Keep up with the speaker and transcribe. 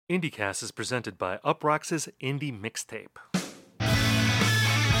IndieCast is presented by Uproxx's Indie Mixtape.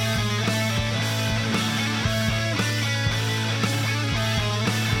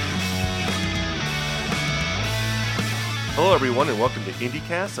 Hello everyone and welcome to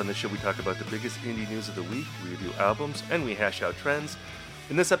IndieCast. On this show we talk about the biggest indie news of the week, we review albums, and we hash out trends.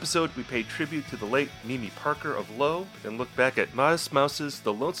 In this episode we pay tribute to the late Mimi Parker of Low and look back at Modest Mouse's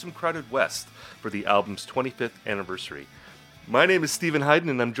The Lonesome Crowded West for the album's 25th anniversary. My name is Stephen Hayden,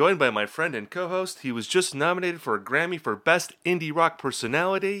 and I'm joined by my friend and co-host. He was just nominated for a Grammy for Best Indie Rock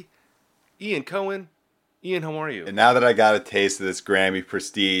Personality, Ian Cohen. Ian, how are you? And now that I got a taste of this Grammy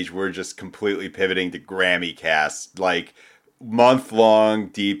prestige, we're just completely pivoting to Grammy cast, like month-long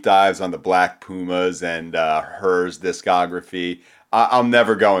deep dives on the Black Pumas and Her's discography. I'm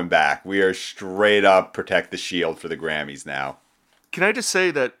never going back. We are straight up protect the shield for the Grammys now. Can I just say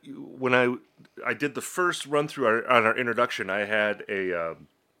that when I did the first run through on our introduction, I had a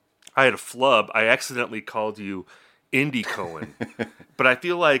flub. I accidentally called you Indie Cohen, but I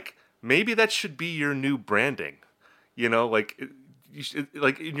feel like maybe that should be your new branding. You know, like you should,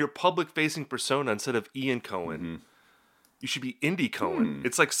 like in your public-facing persona, instead of Ian Cohen, you should be Indie Cohen.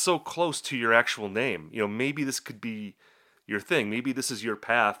 It's like so close to your actual name. You know, maybe this could be your thing. Maybe this is your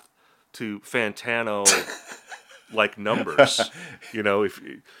path to Fantano. Like numbers, you know, if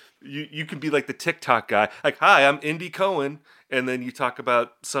you can be like the TikTok guy, like, hi, I'm Indie Cohen, and then you talk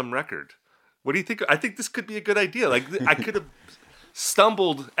about some record. What do you think? I think this could be a good idea. Like, I could have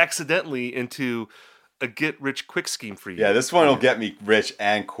stumbled accidentally into a get-rich-quick scheme for you. Yeah, this one will get me rich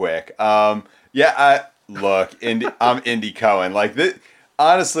and quick. I'm Indie Cohen. Like, this,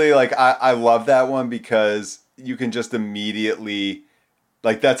 honestly, like, I love that one because you can just immediately,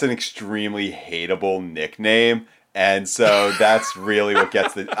 like, that's an extremely hateable nickname. And so that's really what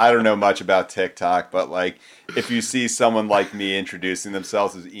gets I don't know much about TikTok, but like if you see someone like me introducing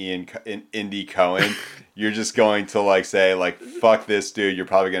themselves as Indie Cohen, you're just going to like say like, fuck this dude. You're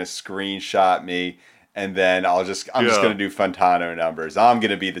probably going to screenshot me. And then I'm just going to do Fantano numbers. I'm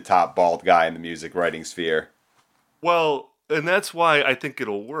going to be the top bald guy in the music writing sphere. Well, and that's why I think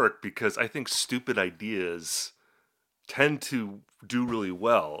it'll work, because I think stupid ideas tend to do really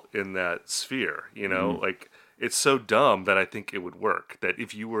well in that sphere, you know, like it's so dumb that I think it would work. That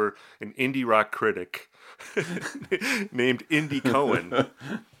if you were an indie rock critic named Indie Cohen,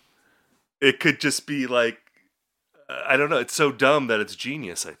 it could just be like, I don't know. It's so dumb that it's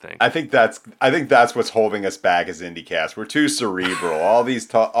genius. I think that's what's holding us back as IndieCast. We're too cerebral. all these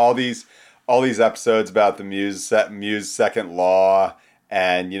episodes about the Muse Second Law.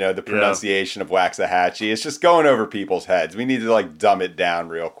 And, you know, the pronunciation of Waxahachie. It's just going over people's heads. We need to, like, dumb it down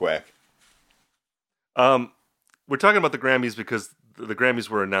real quick. We're talking about the Grammys because the Grammys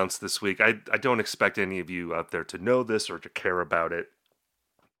were announced this week. I don't expect any of you out there to know this or to care about it.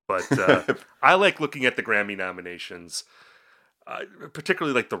 But I like looking at the Grammy nominations,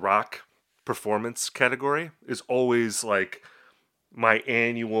 particularly, like, the rock performance category is always, like, my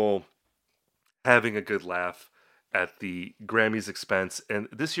annual having a good laugh at the Grammys' expense, and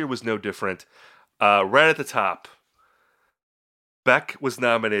this year was no different. Right at the top, Beck was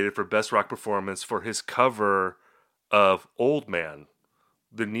nominated for Best Rock Performance for his cover of Old Man,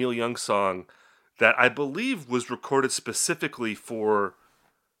 the Neil Young song that I believe was recorded specifically for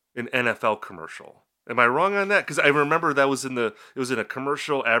an NFL commercial. Am I wrong on that? Because I remember it was in a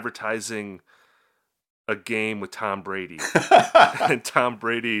commercial advertising a game with Tom Brady, and Tom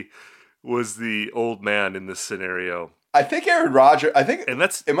Brady was the old man in this scenario. I think Aaron Rodgers.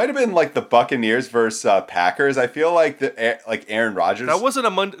 It might have been like the Buccaneers versus Packers. I feel like Aaron Rodgers. That wasn't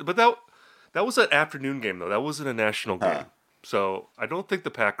a Monday, but that was an afternoon game though. That wasn't a national game, so I don't think the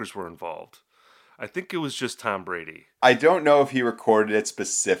Packers were involved. I think it was just Tom Brady. I don't know if he recorded it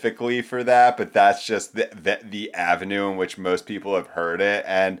specifically for that, but that's just the avenue in which most people have heard it,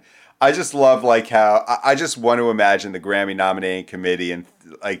 and I just love like how I just want to imagine the Grammy nominating committee and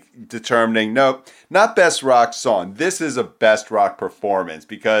like determining, nope, not best rock song. This is a best rock performance,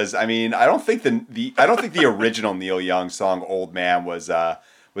 because I mean I don't think the original Neil Young song Old Man was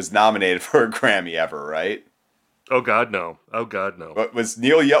nominated for a Grammy ever, right? Oh God, no. But was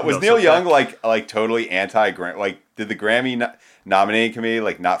Neil Young like totally anti-Grammy? Like, did the Grammy nominating committee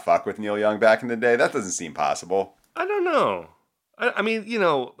like not fuck with Neil Young back in the day? That doesn't seem possible. I don't know. I mean, you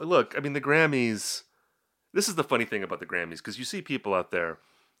know, look, I mean, the Grammys, this is the funny thing about the Grammys, because you see people out there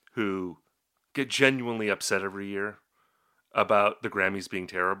who get genuinely upset every year about the Grammys being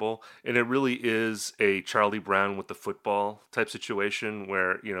terrible, and it really is a Charlie Brown with the football type situation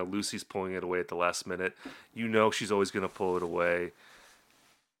where, you know, Lucy's pulling it away at the last minute. You know she's always going to pull it away.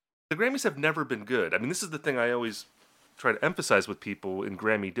 The Grammys have never been good. I mean, this is the thing I always try to emphasize with people in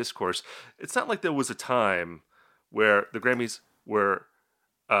Grammy discourse, it's not like there was a time where the Grammys were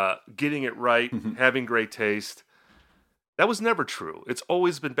getting it right, having great taste. That was never true. It's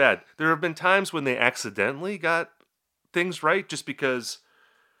always been bad. There have been times when they accidentally got things right just because,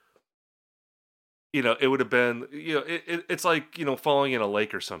 it would have been, it's like, falling in a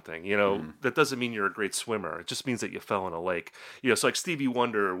lake or something, that doesn't mean you're a great swimmer. It just means that you fell in a lake. So like Stevie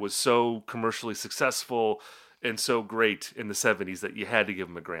Wonder was so commercially successful and so great in the 70s that you had to give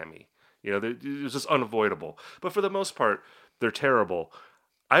him a Grammy. It was just unavoidable. But for the most part, they're terrible.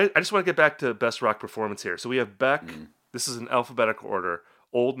 I just want to get back to best rock performance here. So we have Beck. This is in alphabetical order.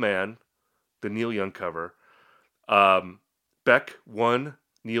 Old Man, the Neil Young cover. Beck 1,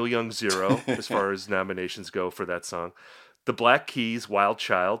 Neil Young 0, as far as nominations go for that song. The Black Keys, Wild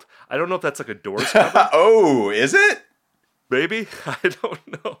Child. I don't know if that's like a Doors cover. Oh, is it? Maybe? I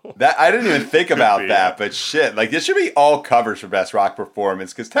don't know. That I didn't even think about that, but shit. Like, this should be all covers for best rock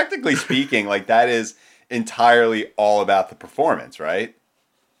performance, because technically speaking, like, that is entirely all about the performance, right?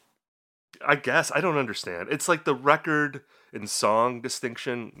 I guess. I don't understand. It's like the record and song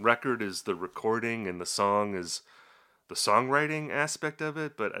distinction. Record is the recording and the song is the songwriting aspect of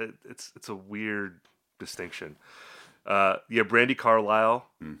it, but it's a weird distinction. Brandi Carlile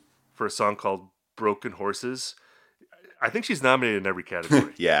for a song called Broken Horses. I think she's nominated in every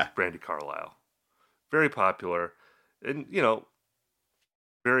category. Yeah. Brandi Carlile. Very popular. And,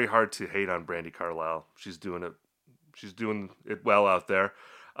 very hard to hate on Brandi Carlile. She's doing it well out there.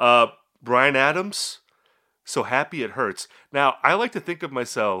 Bryan Adams, So Happy It Hurts. Now, I like to think of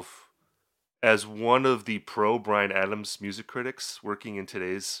myself as one of the pro Bryan Adams music critics working in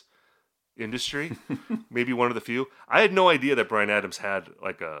today's industry. Maybe one of the few. I had no idea that Bryan Adams had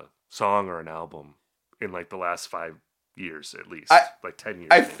like a song or an album in like the last 5 years at least. Like 10 years.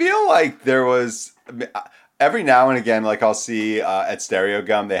 I feel like there was... Every now and again, like I'll see at Stereo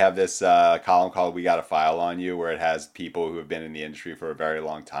Gum, they have this column called We Got a File on You, where it has people who have been in the industry for a very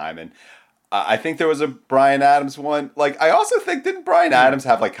long time. And I think there was a Bryan Adams one. Like, I also think, didn't Bryan Adams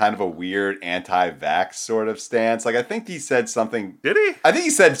have like kind of a weird anti-vax sort of stance? Like, I think he said something... Did he? I think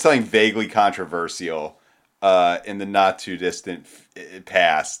he said something vaguely controversial in the not too distant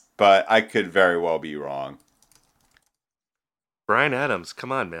past, but I could very well be wrong. Bryan Adams,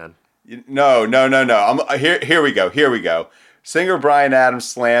 come on, man. No. Here we go. Singer Bryan Adams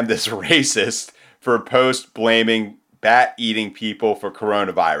slammed this racist for a post blaming bat-eating people for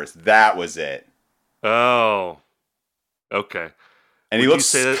coronavirus. That was it. Oh. Okay. And he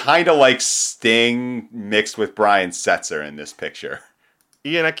looks kind of like Sting mixed with Brian Setzer in this picture.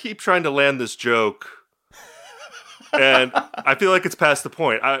 Ian, I keep trying to land this joke, and I feel like it's past the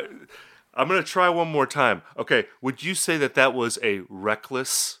point. I'm going to try one more time. Okay, would you say that was a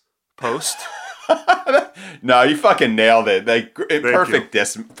reckless post? No, you fucking nailed it. Like,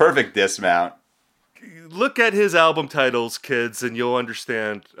 perfect dismount. Look at his album titles, kids, and you'll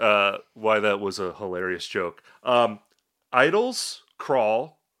understand why that was a hilarious joke. Idols,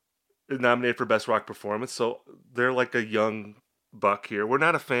 Crawl, is nominated for Best Rock Performance, so they're like a young buck here. We're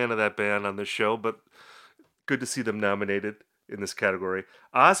not a fan of that band on this show, but good to see them nominated in this category.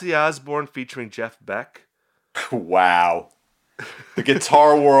 Ozzy Osbourne featuring Jeff Beck. Wow. The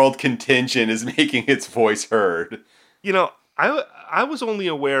Guitar World contingent is making its voice heard. I was only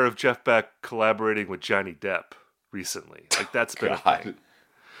aware of Jeff Beck collaborating with Johnny Depp recently. Like, that's been a thing.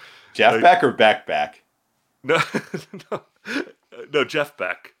 Jeff Beck or Beck? No, no, Jeff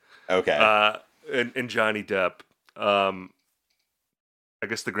Beck. Okay. And Johnny Depp. I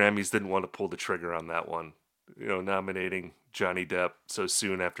guess the Grammys didn't want to pull the trigger on that one. Nominating Johnny Depp so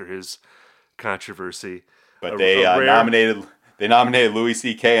soon after his controversy. But they nominated Louis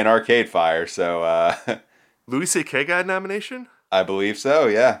C.K. and Arcade Fire, so... Louis C.K. got a nomination? I believe so,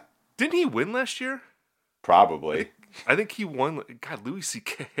 yeah. Didn't he win last year? Probably. I think he won. God, Louis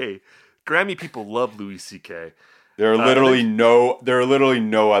C.K. Grammy people love Louis C.K. There are literally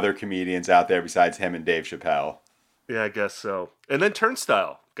no other comedians out there besides him and Dave Chappelle. Yeah, I guess so. And then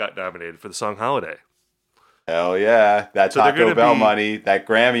Turnstile got nominated for the song Holiday. Hell yeah. That Taco Bell money, that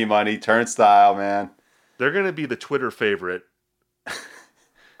Grammy money, Turnstile, man. They're going to be the Twitter favorite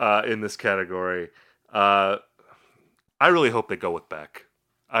in this category. I really hope they go with Beck.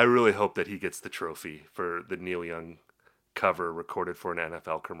 I really hope that he gets the trophy for the Neil Young cover recorded for an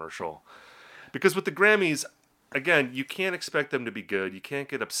NFL commercial. Because with the Grammys, again, you can't expect them to be good. You can't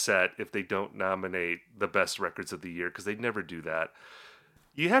get upset if they don't nominate the best records of the year, because they never do that.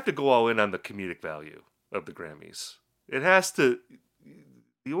 You have to go all in on the comedic value of the Grammys. It has to...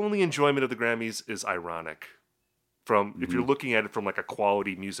 The only enjoyment of the Grammys is ironic. If you're looking at it from like a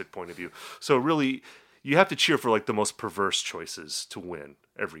quality music point of view. So really, you have to cheer for like the most perverse choices to win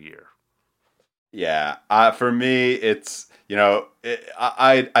every year. Yeah, for me, it's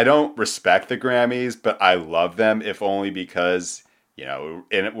I don't respect the Grammys, but I love them if only because we're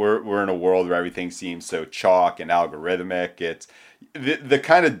in a world where everything seems so chalk and algorithmic. It's the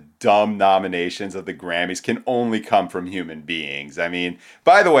kind of dumb nominations of the Grammys can only come from human beings. I mean,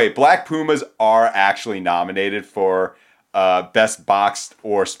 by the way, Black Pumas are actually nominated for best boxed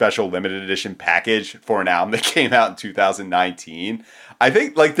or special limited edition package for an album that came out in 2019. I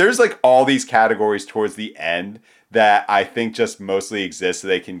think like there's like all these categories towards the end that I think just mostly exist so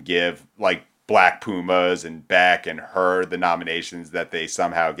they can give like Black Pumas and Beck and Her the nominations that they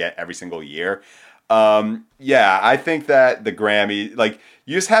somehow get every single year. Yeah, I think that the Grammy, like,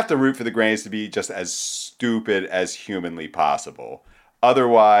 you just have to root for the Grammys to be just as stupid as humanly possible.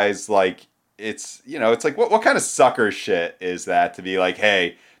 Otherwise, like, it's like, what kind of sucker shit is that to be like,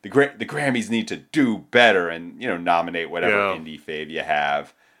 hey, the Grammys need to do better and, nominate whatever indie fave you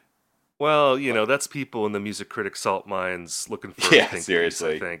have. Well, that's people in the music critic salt mines looking for a think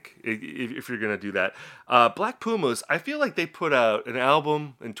seriously. piece, I think, if you're going to do that. Black Pumas, I feel like they put out an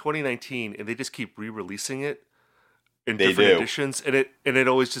album in 2019 and they just keep re-releasing it in different editions, and it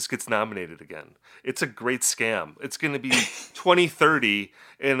always just gets nominated again. It's a great scam. It's going to be 2030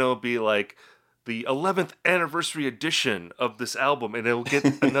 and it'll be like the 11th anniversary edition of this album and it'll get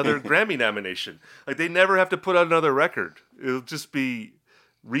another Grammy nomination. Like they never have to put out another record. It'll just be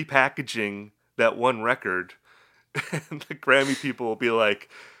repackaging that one record, and the Grammy people will be like,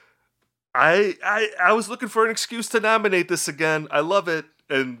 I was looking for an excuse to nominate this again. I love it,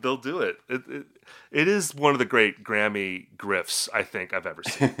 and they'll do it. It is one of the great Grammy grifts I think I've ever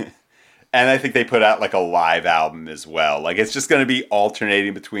seen. And I think they put out like a live album as well. Like it's just going to be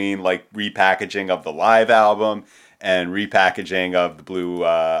alternating between like repackaging of the live album and repackaging of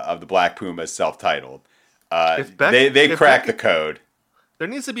the Black Pumas self-titled. They cracked the code. There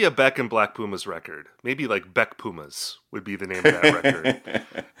needs to be a Beck and Black Pumas record. Maybe like Beck Pumas would be the name of that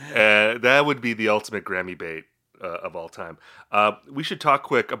record. That would be the ultimate Grammy bait of all time. We should talk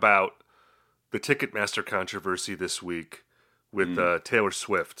quick about the Ticketmaster controversy this week with Taylor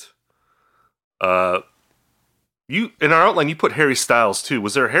Swift. You in our outline, you put Harry Styles too.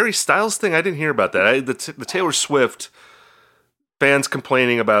 Was there a Harry Styles thing? I didn't hear about that. The Taylor Swift fans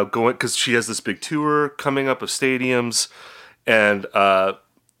complaining about going because she has this big tour coming up of stadiums. And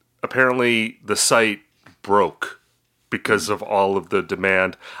apparently the site broke because of all of the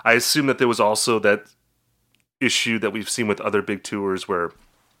demand. I assume that there was also that issue that we've seen with other big tours where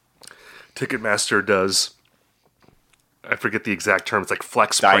Ticketmaster does, I forget the exact term, it's like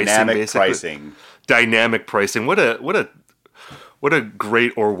flex dynamic pricing. Dynamic pricing. What a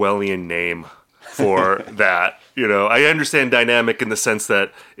great Orwellian name for that. I understand dynamic in the sense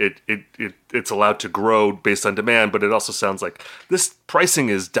that it's allowed to grow based on demand, but it also sounds like this pricing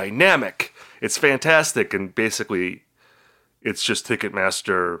is dynamic. It's fantastic, and basically, it's just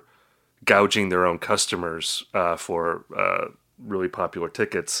Ticketmaster gouging their own customers for really popular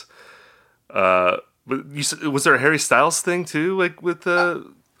tickets. But was there a Harry Styles thing too, like with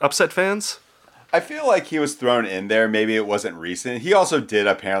upset fans? I feel like he was thrown in there. Maybe it wasn't recent. He also did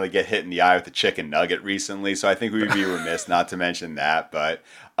apparently get hit in the eye with a chicken nugget recently, so I think we would be remiss not to mention that. But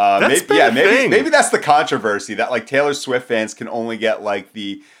maybe that's the controversy that like Taylor Swift fans can only get like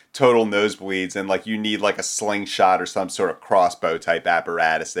the total nosebleeds, and like you need like a slingshot or some sort of crossbow type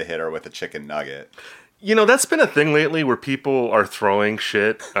apparatus to hit her with a chicken nugget. That's been a thing lately where people are throwing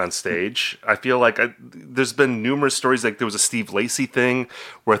shit on stage. I feel like there's been numerous stories. Like there was a Steve Lacy thing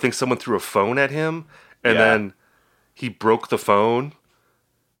where I think someone threw a phone at him and then he broke the phone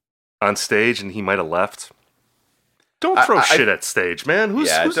on stage and he might have left. Don't throw shit at stage, man.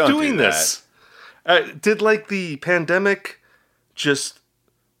 Who's doing this? Did like the pandemic just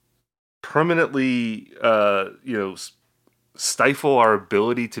permanently, stifle our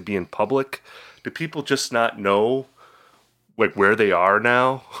ability to be in public? Do people just not know like where they are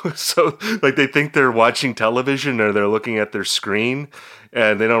now? So like they think they're watching television or they're looking at their screen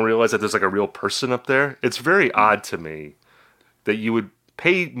and they don't realize that there's like a real person up there. It's very odd to me that you would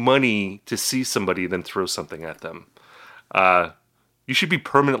pay money to see somebody then throw something at them. You should be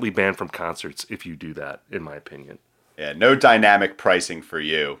permanently banned from concerts if you do that, in my opinion. Yeah, no dynamic pricing for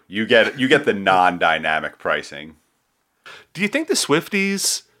you. You get the non-dynamic pricing. Do you think the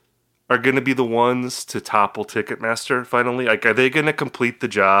Swifties are going to be the ones to topple Ticketmaster finally? Like, are they going to complete the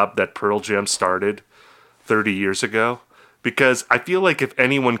job that Pearl Jam started 30 years ago? Because I feel like if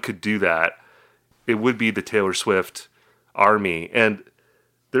anyone could do that, it would be the Taylor Swift army. And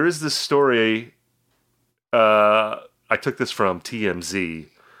there is this story, I took this from TMZ,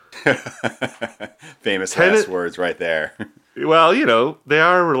 Famous Ten- last words right there. well, they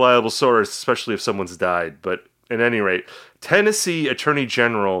are a reliable source, especially if someone's died. But at any rate, Tennessee Attorney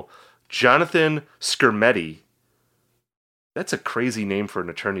General Jonathan Skermetti. That's a crazy name for an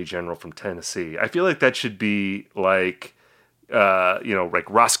attorney general from Tennessee. I feel like that should be like, like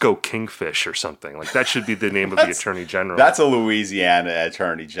Roscoe Kingfish or something. Like that should be the name of the attorney general. That's a Louisiana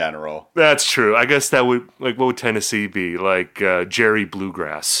attorney general. That's true. I guess that would, like, what would Tennessee be? Like Jerry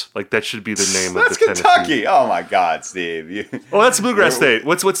Bluegrass. Like that should be the name of the Kentucky. Tennessee. Oh my God, Steve. Well, that's Bluegrass State.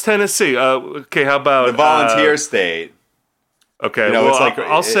 What's Tennessee? Okay, how about the volunteer state? Okay, well,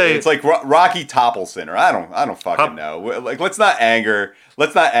 I'll say it's like Rocky Topple Center. I don't fucking know. Like, let's not anger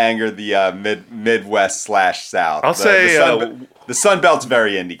the Midwest / South. I'll say the Sun Belt's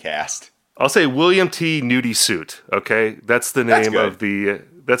very IndyCast. I'll say William T. Nudie Suit. Okay, that's the name of the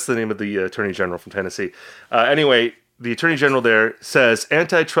Attorney General from Tennessee. Anyway, the Attorney General there says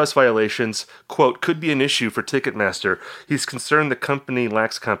antitrust violations, quote, could be an issue for Ticketmaster. He's concerned the company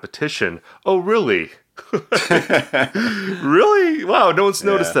lacks competition. Oh, really? Really? Wow, no one's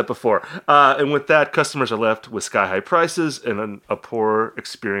noticed that before. And with that, customers are left with sky-high prices and a poor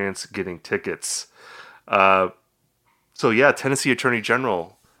experience getting tickets. Tennessee Attorney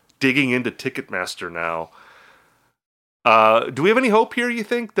General digging into Ticketmaster now. Do we have any hope here, you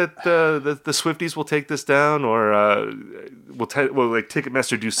think, that the Swifties will take this down? Or will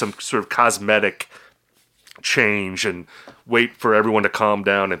Ticketmaster do some sort of cosmetic change and wait for everyone to calm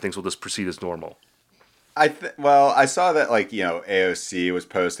down and things will just proceed as normal? I saw that AOC was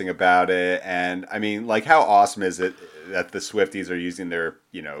posting about it, and I mean, like, how awesome is it that the Swifties are using their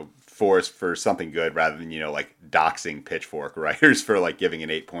force for something good rather than doxing Pitchfork writers for giving an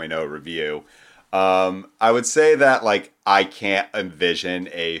 8.0 review. I would say that I can't envision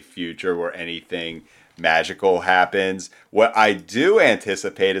a future where anything magical happens. What I do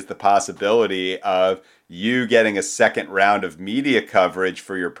anticipate is the possibility of you getting a second round of media coverage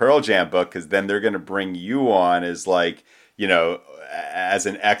for your Pearl Jam book, because then they're going to bring you on as as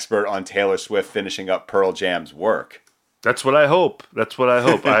an expert on Taylor Swift finishing up Pearl Jam's work. That's what I hope.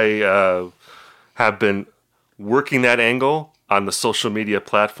 I have been working that angle on the social media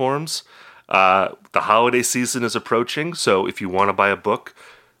platforms. The holiday season is approaching, so if you want to buy a book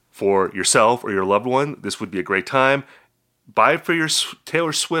for yourself or your loved one, this would be a great time. Buy it for your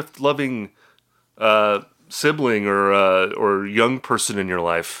Taylor Swift loving sibling or young person in your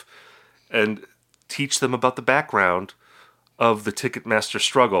life, and teach them about the background of the Ticketmaster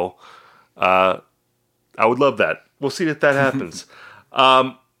struggle. I would love that. We'll see if that happens.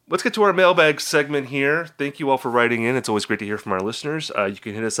 Let's get to our mailbag segment here. Thank you all for writing in. It's always great to hear from our listeners. You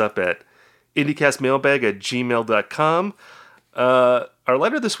can hit us up at IndyCastMailbag@gmail.com. Our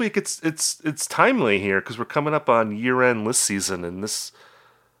letter this week, it's timely here because we're coming up on year-end list season, and this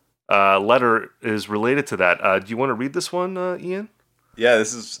letter is related to that. Do you want to read this one, Ian? Yeah,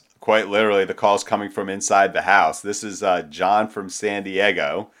 this is quite literally the calls coming from inside the house. This is John from San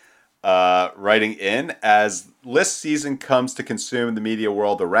Diego writing in. As list season comes to consume the media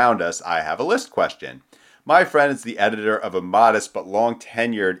world around us, I have a list question. My friend is the editor of a modest but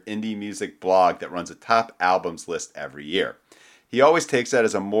long-tenured indie music blog that runs a top albums list every year. He always takes that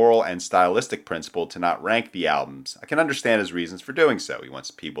as a moral and stylistic principle to not rank the albums. I can understand his reasons for doing so. He wants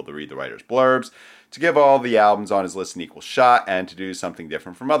people to read the writer's blurbs, to give all the albums on his list an equal shot, and to do something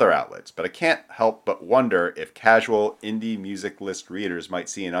different from other outlets. But I can't help but wonder if casual indie music list readers might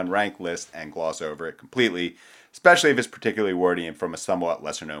see an unranked list and gloss over it completely, especially if it's particularly wordy and from a somewhat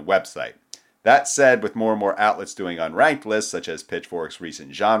lesser-known website. That said, with more and more outlets doing unranked lists, such as Pitchfork's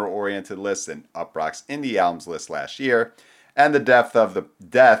recent genre-oriented lists and Uproxx's indie albums list last year, and the death of the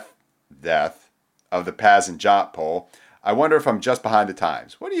Paz and Jot poll, I wonder if I'm just behind the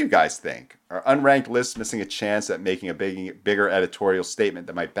times. What do you guys think? Are unranked lists missing a chance at making a bigger editorial statement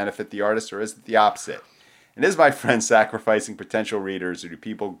that might benefit the artist, or is it the opposite? And is my friend sacrificing potential readers, or do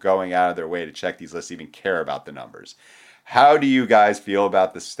people going out of their way to check these lists even care about the numbers? How do you guys feel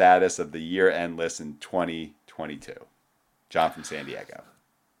about the status of the year-end list in 2022? John from San Diego.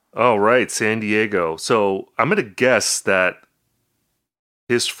 All right, San Diego. So I'm going to guess that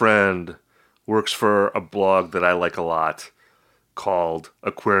his friend works for a blog that I like a lot called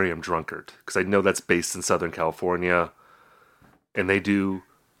Aquarium Drunkard, because I know that's based in Southern California, and they do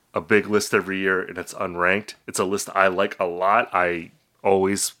a big list every year, and it's unranked. It's a list I like a lot. I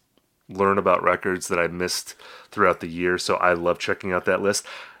always learn about records that I missed throughout the year, so I love checking out that list.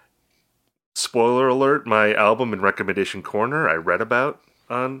 Spoiler alert, my album in recommendation corner I read about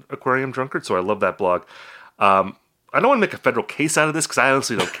on Aquarium Drunkard, so I love that blog. I don't want to make a federal case out of this because I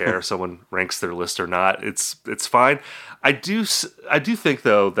honestly don't care if someone ranks their list or not. It's fine. I do think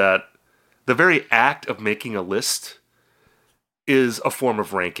though that the very act of making a list is a form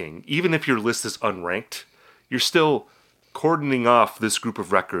of ranking. Even if your list is unranked, you're still cordoning off this group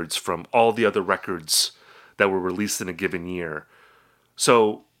of records from all the other records that were released in a given year.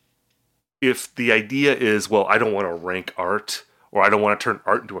 So if the idea is, well, I don't want to rank art, or I don't want to turn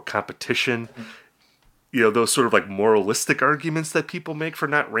art into a competition, those sort of like moralistic arguments that people make for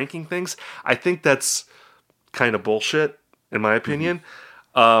not ranking things, I think that's kind of bullshit, in my opinion.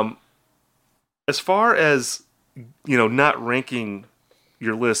 As far as, not ranking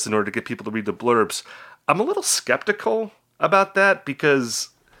your list in order to get people to read the blurbs, I'm a little skeptical about that, because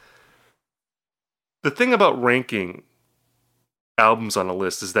the thing about ranking albums on a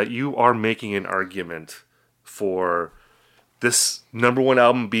list is that you are making an argument for this number one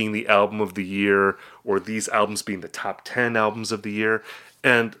album being the album of the year, or these albums being the top 10 albums of the year.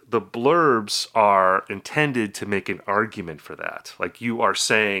 And the blurbs are intended to make an argument for that. Like, you are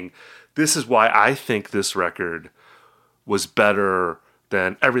saying, this is why I think this record was better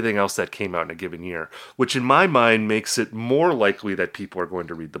than everything else that came out in a given year, which in my mind makes it more likely that people are going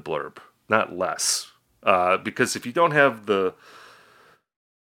to read the blurb, not less. Because if you don't have the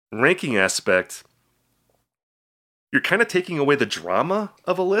ranking aspect, you're kind of taking away the drama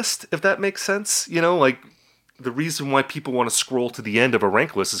of a list, if that makes sense. Like, the reason why people want to scroll to the end of a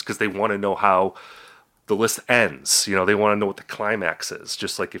rank list is because they want to know how the list ends. They want to know what the climax is.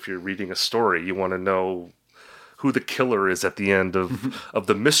 Just like if you're reading a story, you want to know who the killer is at the end of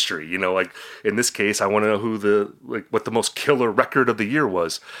the mystery. Like in this case, I want to know who what the most killer record of the year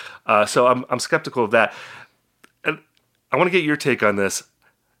was. So I'm skeptical of that. And I want to get your take on this.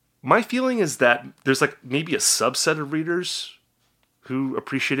 My feeling is that there's like maybe a subset of readers who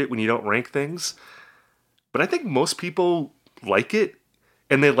appreciate it when you don't rank things. But I think most people like it,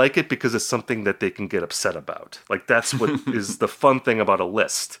 and they like it because it's something that they can get upset about. Like, that's what is the fun thing about a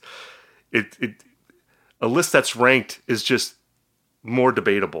list. A list that's ranked is just more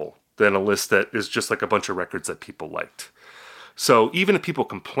debatable than a list that is just like a bunch of records that people liked. So even if people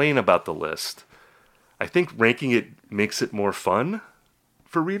complain about the list, I think ranking it makes it more fun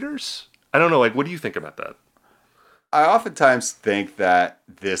for readers. I don't know, like, what do you think about that? I oftentimes think that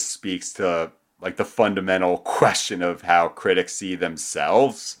this speaks to like the fundamental question of how critics see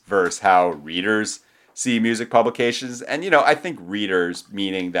themselves versus how readers see music publications. And, I think readers,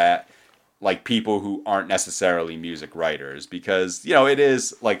 meaning that like people who aren't necessarily music writers, because, it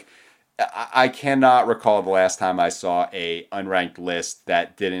is like, I cannot recall the last time I saw a unranked list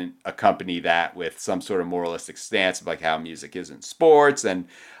that didn't accompany that with some sort of moralistic stance of like how music is in sports. And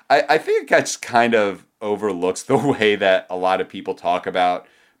I think that just kind of overlooks the way that a lot of people talk about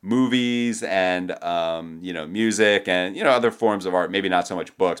movies and, music and, other forms of art, maybe not so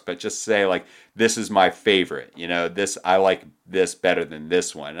much books, but just say like, this is my favorite, I like this better than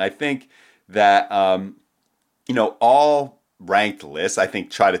this one. And I think that, all ranked lists, I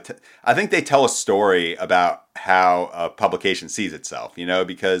think I think they tell a story about how a publication sees itself,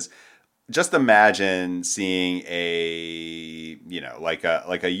 because just imagine seeing a,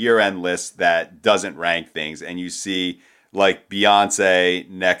 like a year-end list that doesn't rank things, and you see like Beyonce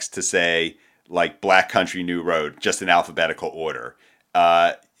next to, say, like Black Country New Road, just in alphabetical order.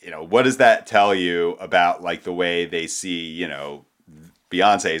 What does that tell you about like the way they see,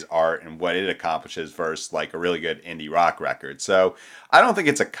 Beyonce's art and what it accomplishes versus like a really good indie rock record? So I don't think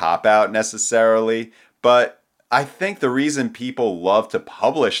it's a cop-out necessarily, but I think the reason people love to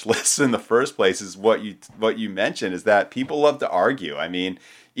publish lists in the first place is what you mentioned, is that people love to argue. I mean,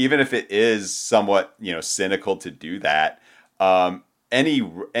 even if it is somewhat, cynical to do that,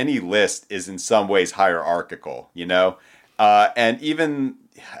 any list is in some ways hierarchical, and even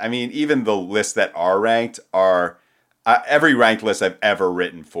the lists that are ranked are every ranked list I've ever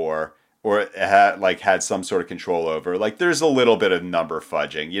written for or had some sort of control over. Like, there's a little bit of number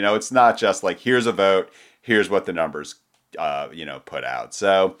fudging, it's not just like, here's a vote, here's what the numbers, put out.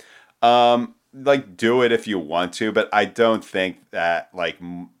 So, like, do it if you want to, but I don't think that like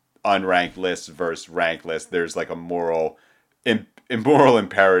unranked lists versus ranked lists, there's like a moral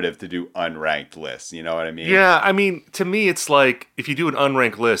imperative to do unranked lists. You know what I mean? Yeah, I mean, to me, it's like, if you do an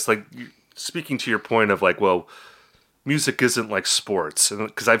unranked list, like, speaking to your point of like, well, music isn't like sports,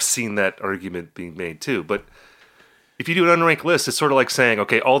 because I've seen that argument being made too. But if you do an unranked list, it's sort of like saying,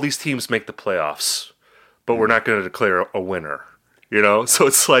 okay, all these teams make the playoffs, but we're not going to declare a winner. So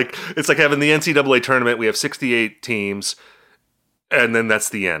it's like having the NCAA tournament. We have 68 teams, and then that's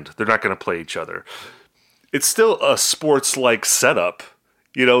the end. They're not going to play each other. It's still a sports-like setup.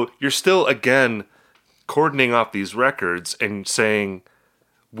 You're still, again, cordoning off these records and saying,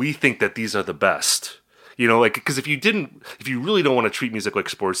 we think that these are the best. You know, like, because if you really don't want to treat music like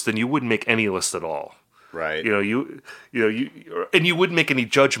sports, then you wouldn't make any list at all. Right. And you wouldn't make any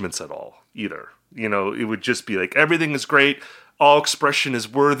judgments at all either. You know, it would just be like, everything is great, all expression is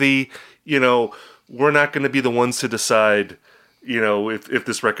worthy. You know, we're not going to be the ones to decide, you know, if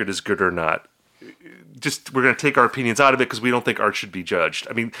this record is good or not. Just, we're going to take our opinions out of it because we don't think art should be judged.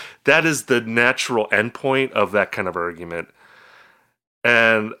 I mean, that is the natural endpoint of that kind of argument.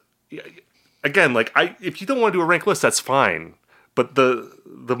 And again, like, if you don't want to do a ranked list, that's fine. But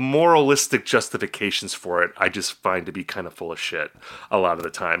the moralistic justifications for it, I just find to be kind of full of shit a lot of the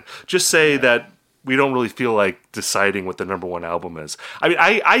time. Just say that we don't really feel like deciding what the number one album is. I mean,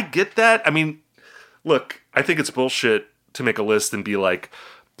 I get that. I mean, look, I think it's bullshit to make a list and be like,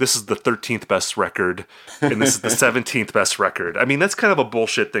 this is the 13th best record and this is the 17th best record. I mean, that's kind of a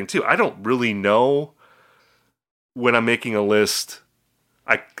bullshit thing too. I don't really know when I'm making a list.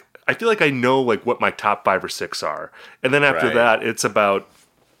 I feel like I know like what my top 5 or 6 are. And then after that, it's about,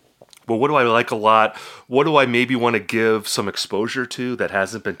 well, what do I like a lot? What do I maybe want to give some exposure to that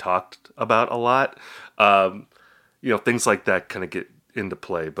hasn't been talked about a lot? You know, things like that kind of get into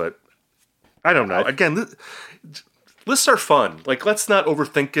play. But I don't know. Again, lists are fun. Like, let's not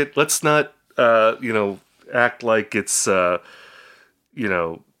overthink it. Let's not, act like it's, some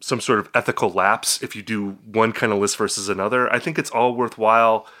sort of ethical lapse if you do one kind of list versus another. I think it's all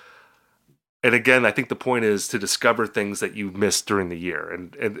worthwhile. And again, I think the point is to discover things that you missed during the year.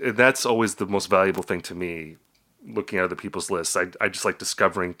 And that's always the most valuable thing to me, looking at other people's lists. I just like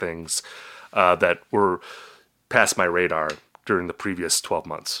discovering things that were past my radar during the previous 12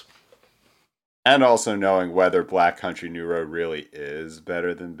 months. And also knowing whether Black Country New Road really is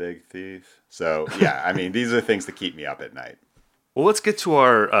better than Big Thief. So, yeah, I mean, these are things that keep me up at night. Well, let's get to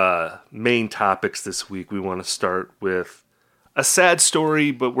our main topics this week. We want to start with a sad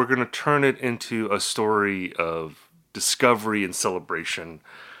story, but we're going to turn it into a story of discovery and celebration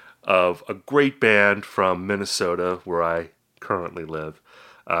of a great band from Minnesota, where I currently live.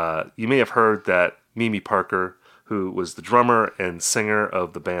 You may have heard that Mimi Parker, who was the drummer and singer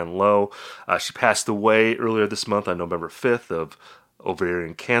of the band Low, she passed away earlier this month on November 5th of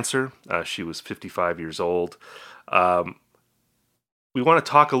ovarian cancer. She was 55 years old. We want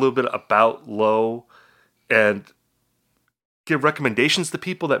to talk a little bit about Low and give recommendations to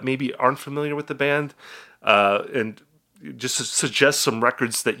people that maybe aren't familiar with the band, and just suggest some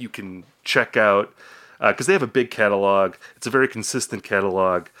records that you can check out, because they have a big catalog. It's a very consistent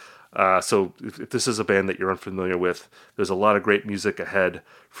catalog. So if this is a band that you're unfamiliar with, there's a lot of great music ahead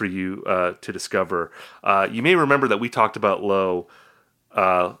for you to discover. You may remember that we talked about Low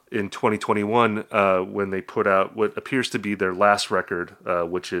in 2021 when they put out what appears to be their last record,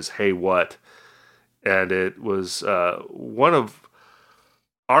 which is Hey What. And it was one of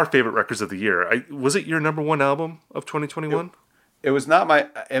our favorite records of the year. Was it your number one album of 2021? It was not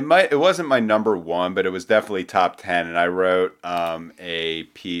it wasn't my number one, but it was definitely top 10. And I wrote a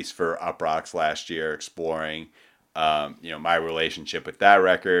piece for Uproxx last year exploring, my relationship with that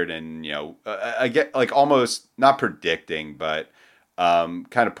record. And, I get like almost not predicting, but kind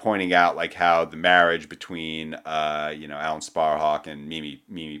of pointing out like how the marriage between, Alan Sparhawk and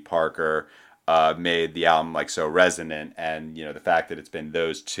Mimi Parker made the album like so resonant, and the fact that it's been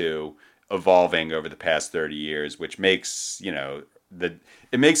those two evolving over the past 30 years, which makes it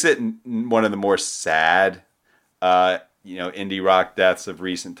makes it one of the more sad indie rock deaths of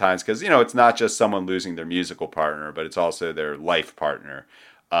recent times, because it's not just someone losing their musical partner, but it's also their life partner,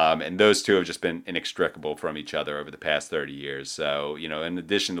 and those two have just been inextricable from each other over the past 30 years. So in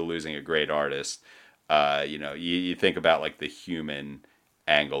addition to losing a great artist, you think about like the human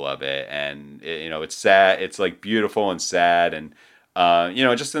angle of it, and it's sad. It's like beautiful and sad, and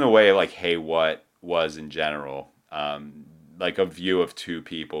just in a way like Hey What was in general, like a view of two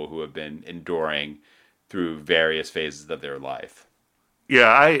people who have been enduring through various phases of their life. Yeah,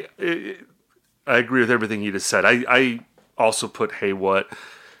 I agree with everything you just said. I also put Hey What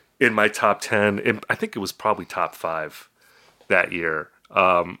in my top 10. I think it was probably top 5 that year.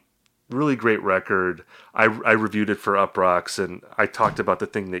 Really great record. I reviewed it for Uproxx, and I talked about the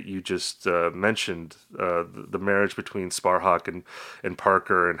thing that you just mentioned, the marriage between Sparhawk and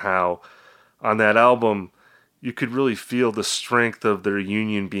Parker, and how on that album you could really feel the strength of their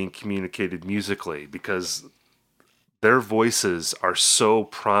union being communicated musically, because their voices are so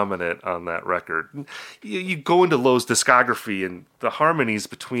prominent on that record. You go into Low's discography, and the harmonies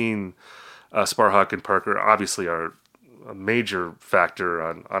between Sparhawk and Parker obviously are a major factor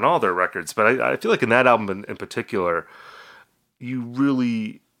on all their records, but I feel like in that album in particular, you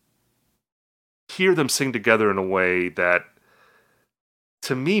really hear them sing together in a way that,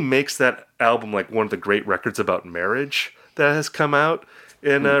 to me, makes that album like one of the great records about marriage that has come out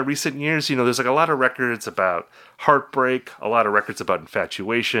in recent years. You know, there's like a lot of records about heartbreak, a lot of records about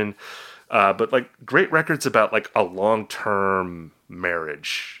infatuation, but like great records about like a long-term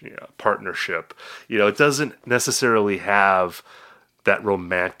marriage, you know, partnership. You know, it doesn't necessarily have that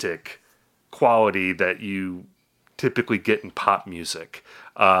romantic quality that you typically get in pop music.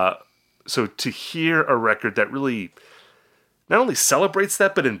 So to hear a record that really not only celebrates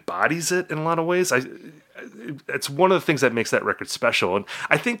that but embodies it in a lot of ways, it's one of the things that makes that record special. And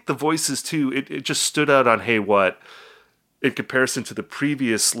I think the voices too, it just stood out on Hey What in comparison to the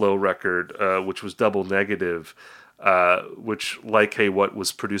previous Low record, which was Double Negative, which, like Hey What,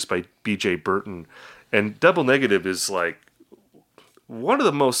 was produced by B.J. Burton. And Double Negative is like one of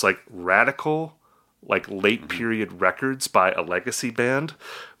the most like radical, like late period records by a legacy band,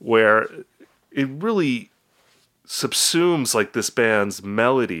 where it really subsumes like this band's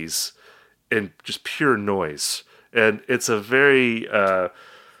melodies in just pure noise. And it's a very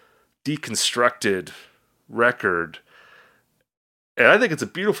deconstructed record. And I think it's a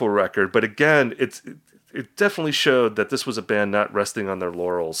beautiful record, but again, it definitely showed that this was a band not resting on their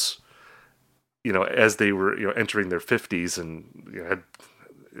laurels, you know, as they were, you know, entering their 50s, and you know,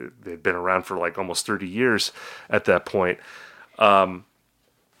 they'd been around for like almost 30 years at that point.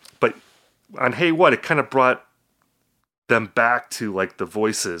 But on Hey What, it kind of brought them back to like the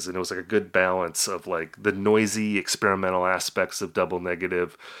voices, and it was like a good balance of like the noisy experimental aspects of Double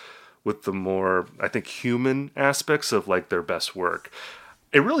Negative with the more, I think, human aspects of like their best work.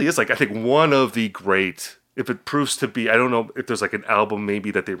 It really is like, I think, one of the great, if it proves to be, I don't know if there's like an album maybe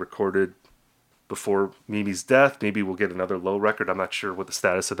that they recorded before Mimi's death, maybe we'll get another Low record. I'm not sure what the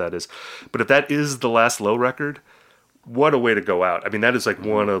status of that is, but if that is the last Low record, what a way to go out. I mean, that is like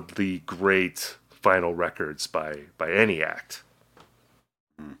one of the great final records by any act.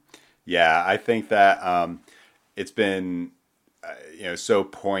 Yeah, I think that it's been you know, so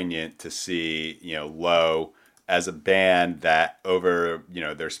poignant to see, you know, Low as a band that over, you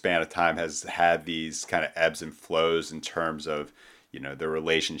know, their span of time has had these kind of ebbs and flows in terms of, you know, their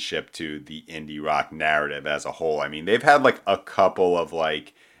relationship to the indie rock narrative as a whole. I mean, they've had like a couple of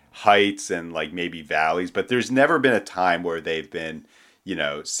like heights and like maybe valleys, but there's never been a time where they've been, you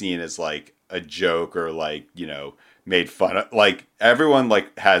know, seen as like a joke or like, you know, made fun of. Like everyone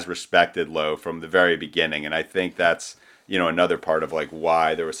like has respected Low from the very beginning, and I think that's, you know, another part of like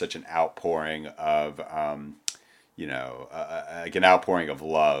why there was such an outpouring of you know, like an outpouring of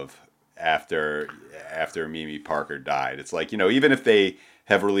love after Mimi Parker died. It's like, you know, even if they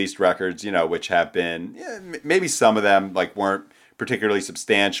have released records, you know, which have been, yeah, maybe some of them like weren't particularly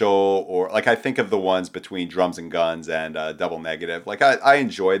substantial, or like I think of the ones between Drums and Guns and Double Negative. Like I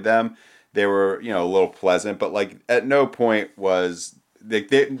enjoyed them. They were, you know, a little pleasant, but like at no point was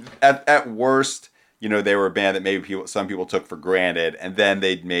they at worst, you know, they were a band that maybe some people took for granted, and then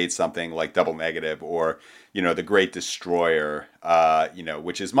they'd made something like Double Negative or, you know, The Great Destroyer, you know,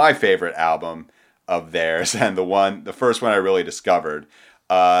 which is my favorite album of theirs and the first one I really discovered.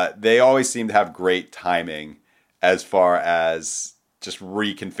 They always seem to have great timing as far as just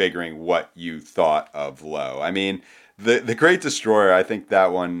reconfiguring what you thought of Low. I mean, the Great Destroyer, I think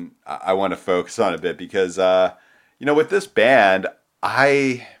that one I want to focus on a bit because, you know, with this band,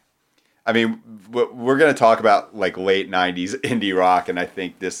 I mean, we're going to talk about like late 90s indie rock, and I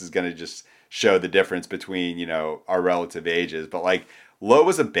think this is going to just show the difference between, you know, our relative ages. But like Low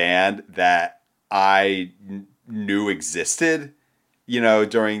was a band that I knew existed, you know,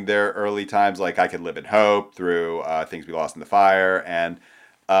 during their early times. Like I Could Live in Hope through Things We Lost in the Fire. And,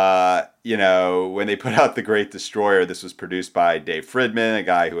 you know, when they put out The Great Destroyer, this was produced by Dave Fridman, a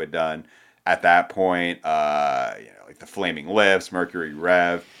guy who had done at that point, you know, like The Flaming Lips, Mercury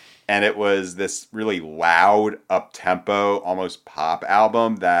Rev. And it was this really loud, up-tempo, almost pop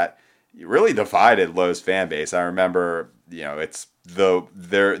album that really divided Low's fan base. I remember, you know, it's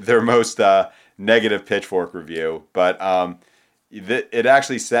their most negative Pitchfork review, but it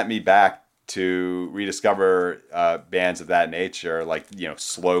actually sent me back to rediscover bands of that nature, like, you know,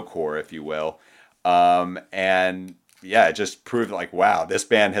 slowcore, if you will. And yeah, it just proved like, wow, this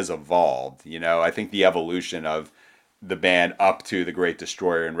band has evolved. You know, I think the evolution of the band up to The Great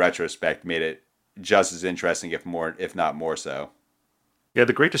Destroyer in retrospect made it just as interesting, if not more so. Yeah,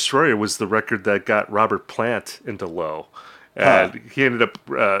 The Great Destroyer was the record that got Robert Plant into Low. And he ended up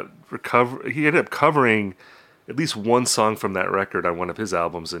covering at least one song from that record on one of his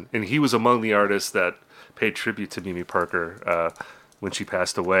albums, and he was among the artists that paid tribute to Mimi Parker when she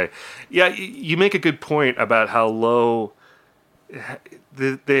passed away. Yeah, you make a good point about how Low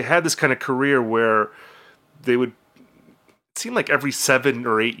they had this kind of career where they would, it seemed like every 7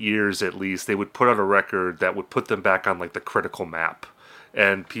 or 8 years at least, they would put out a record that would put them back on like the critical map.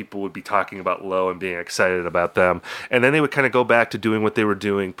 And people would be talking about Low and being excited about them. And then they would kind of go back to doing what they were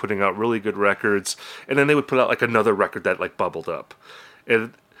doing, putting out really good records. And then they would put out like another record that like bubbled up.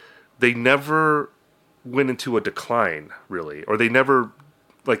 And they never went into a decline, really. Or they never,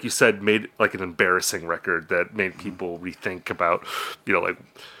 like you said, made like an embarrassing record that made people rethink about, like,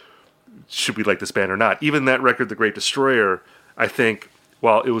 should we like this band or not? Even that record, The Great Destroyer, I think,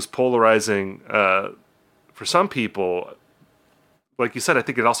 while it was polarizing for some people, like you said, I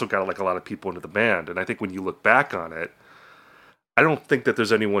think it also got like a lot of people into the band. And I think when you look back on it, I don't think that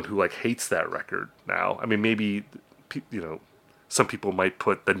there's anyone who like hates that record now. I mean, maybe, some people might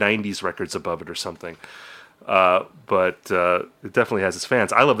put the 90s records above it or something. But it definitely has its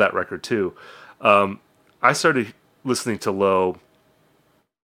fans. I love that record too. I started listening to Low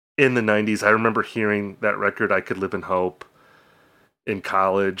in the 90s. I remember hearing that record, I Could Live in Hope, in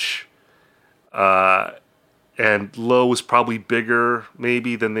college. And Low was probably bigger,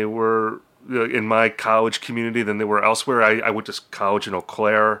 maybe, than they were in my college community than they were elsewhere. I went to college in Eau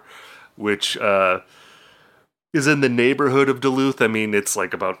Claire, which is in the neighborhood of Duluth. I mean, it's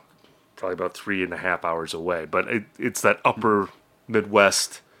like probably about 3.5 hours away. But it's that upper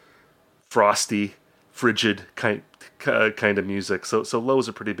Midwest, frosty, frigid kind of music. So Low is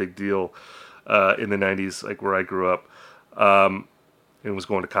a pretty big deal in the 90s, like where I grew up and was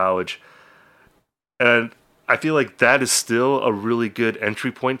going to college. And I feel like that is still a really good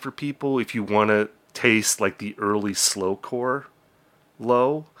entry point for people if you want to taste like the early slowcore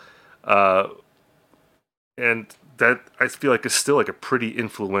Low. And that I feel like is still like a pretty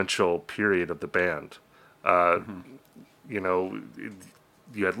influential period of the band.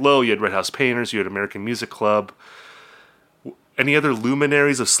 You had Low, you had Red House Painters, you had American Music Club. Any other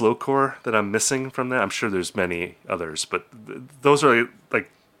luminaries of slowcore that I'm missing from that? I'm sure there's many others, but those are like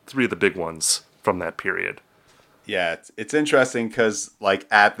three of the big ones from that period. Yeah, it's interesting because like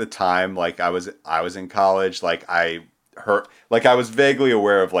at the time, like I was in college, like I was vaguely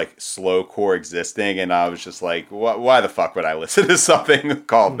aware of like slowcore existing, and I was just like, why the fuck would I listen to something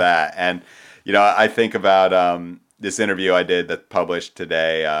called that? And I think about this interview I did that published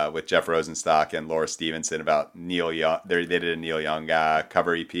today with Jeff Rosenstock and Laura Stevenson about Neil Young. They did a Neil Young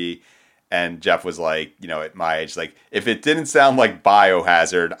cover EP. And Jeff was like, at my age, like, if it didn't sound like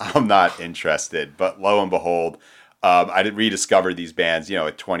Biohazard, I'm not interested. But lo and behold, I rediscovered these bands,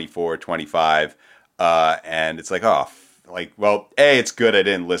 at 24, 25. And it's like, it's good I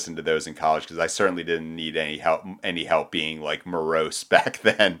didn't listen to those in college because I certainly didn't need any help being, like, morose back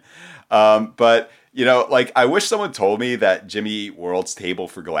then. But I wish someone told me that Jimmy Eat World's Table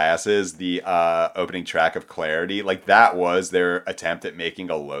for Glasses, the opening track of Clarity, like that was their attempt at making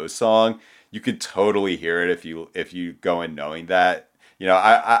a Low song. You could totally hear it if you go in knowing that.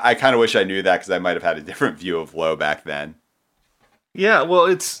 I kind of wish I knew that because I might have had a different view of Low back then. Yeah, well,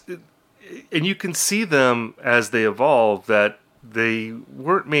 and you can see them as they evolve that they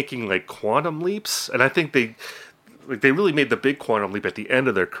weren't making like quantum leaps, and I think they really made the big quantum leap at the end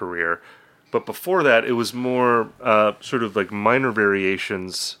of their career. But before that, it was more sort of like minor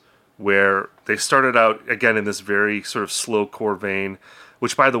variations where they started out, again, in this very sort of slowcore vein,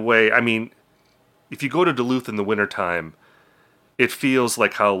 which, by the way, I mean, if you go to Duluth in the wintertime, it feels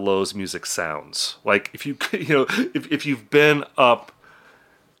like how Low's music sounds. Like, if if you've been up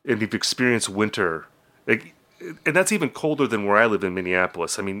and you've experienced winter, like, and that's even colder than where I live in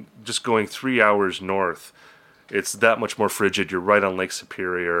Minneapolis. I mean, just going 3 hours north, it's that much more frigid. You're right on Lake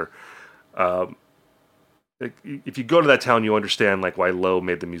Superior. If you go to that town, you understand like why Low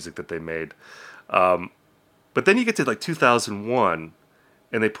made the music that they made. But then you get to like 2001,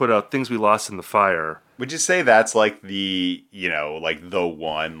 and they put out Things We Lost in the Fire. Would you say that's like the like the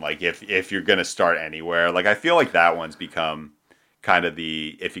one, like if you're gonna start anywhere? Like I feel like that one's become kind of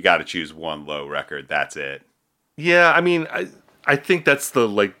the, if you got to choose one Low record, that's it. Yeah, I mean, I think that's the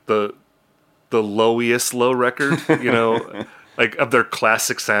lowiest Low record, like of their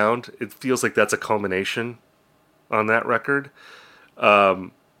classic sound. It feels like that's a culmination on that record,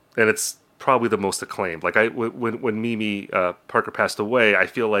 and it's probably the most acclaimed. Like when Mimi Parker passed away, I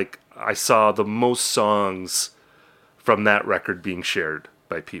feel like I saw the most songs from that record being shared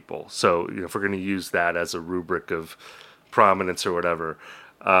by people. So if we're going to use that as a rubric of prominence or whatever,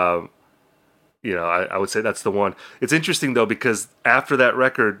 I would say that's the one. It's interesting though because after that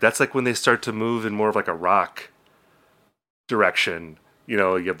record, that's like when they start to move in more of like a rock direction. You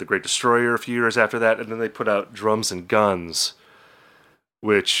have The Great Destroyer a few years after that, and then they put out Drums and Guns,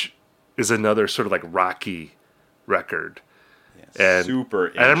 which is another sort of like rocky record. And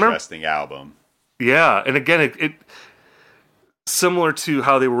Super I remember, interesting album. yeah, and again, it similar to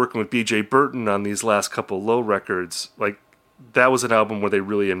how they were working with B.J. Burton on these last couple Low records. Like that was an album where they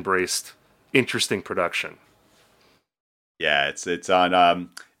really embraced interesting production. Yeah, it's on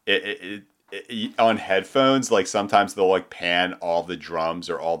on headphones. Like sometimes they'll like pan all the drums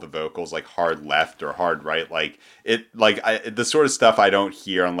or all the vocals like hard left or hard right. Like the sort of stuff I don't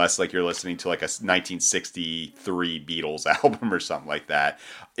hear unless like you're listening to like a 1963 Beatles album or something like that.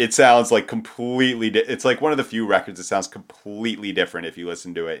 It sounds like completely. It's like one of the few records that sounds completely different if you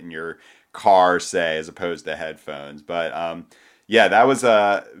listen to it in your car, say, as opposed to headphones. But yeah, that was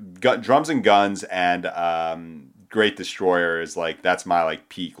Drums and Guns and Great Destroyer is like that's my like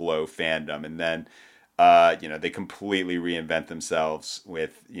peak Low fandom, and then they completely reinvent themselves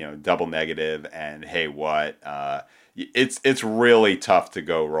with Double Negative and Hey What. It's really tough to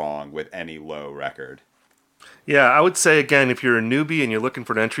go wrong with any Low record. Yeah, I would say again, if you're a newbie and you're looking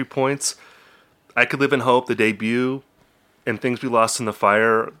for entry points, I Could Live in Hope, the debut, and Things We Lost in the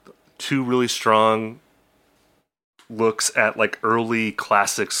Fire, two really strong looks at like early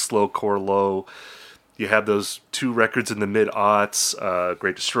classic slowcore Low. You have those two records in the mid-aughts,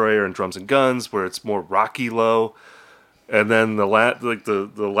 Great Destroyer and Drums and Guns, where it's more rocky Low, and then the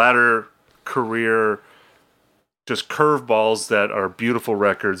latter career, just curveballs that are beautiful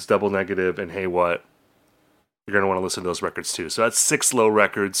records, Double Negative and Hey What. You're going to want to listen to those records too. So that's 6 Low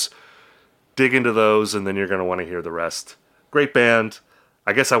records. Dig into those, and then you're going to want to hear the rest. Great band.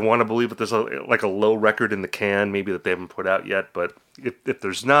 I guess I want to believe that there's a Low record in the can, maybe that they haven't put out yet. But if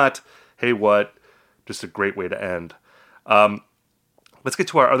there's not, Hey What, just a great way to end. Let's get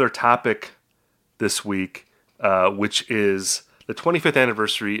to our other topic this week, which is the 25th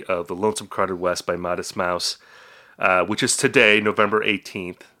anniversary of The Lonesome Crowded West by Modest Mouse, which is today, November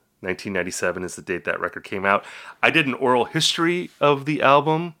 18th. 1997 is the date that record came out. I did an oral history of the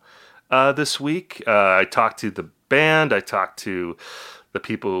album this week. I talked to the band. I talked to the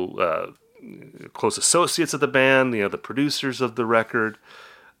people, close associates of the band, the producers of the record,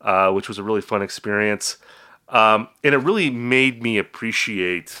 which was a really fun experience. And it really made me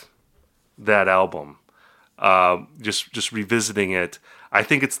appreciate that album. Just revisiting it. I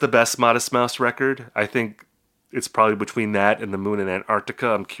think it's the best Modest Mouse record. I think it's probably between that and The Moon in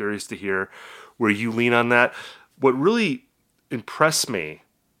Antarctica. I'm curious to hear where you lean on that. What really impressed me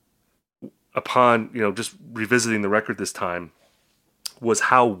upon, just revisiting the record this time was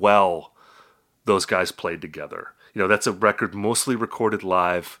how well those guys played together. That's a record mostly recorded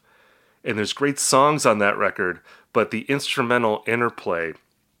live, and there's great songs on that record, but the instrumental interplay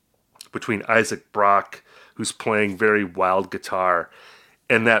between Isaac Brock, who's playing very wild guitar,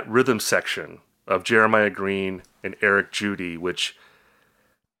 and that rhythm section of Jeremiah Green and Eric Judy, which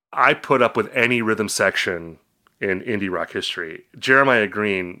I put up with any rhythm section in indie rock history. Jeremiah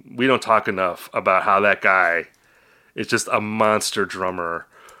Green, we don't talk enough about how that guy is just a monster drummer,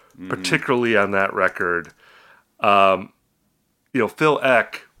 particularly on that record. Phil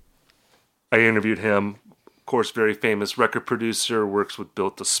Eck, I interviewed him, of course, very famous record producer, works with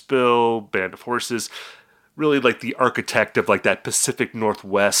Built to Spill, Band of Horses, really like the architect of like that Pacific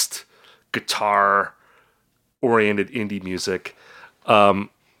Northwest guitar-oriented indie music.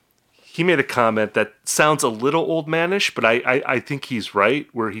 He made a comment that sounds a little old manish, but I think he's right,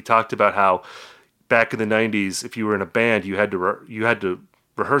 where he talked about how back in the 90s, if you were in a band, you had to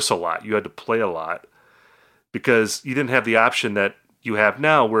rehearse a lot, you had to play a lot, because you didn't have the option that you have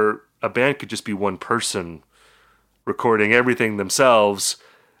now, where a band could just be one person recording everything themselves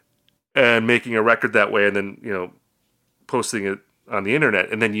and making a record that way, and then posting it on the internet,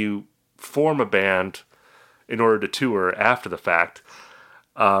 and then you form a band in order to tour after the fact.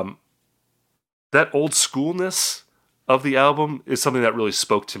 That old schoolness of the album is something that really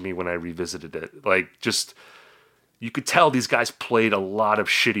spoke to me when I revisited it. Like, just, you could tell these guys played a lot of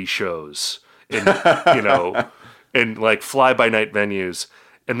shitty shows in, in like fly-by-night venues,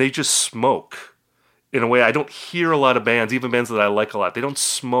 and they just smoke in a way I don't hear a lot of bands, even bands that I like a lot. They don't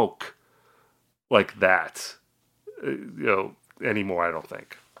smoke like that, anymore, I don't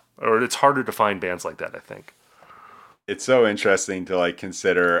think. Or it's harder to find bands like that, I think. It's so interesting to like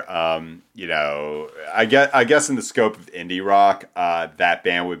consider, I guess in the scope of indie rock, that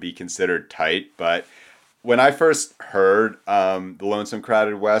band would be considered tight. But when I first heard the Lonesome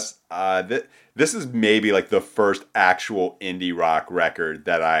Crowded West, this is maybe like the first actual indie rock record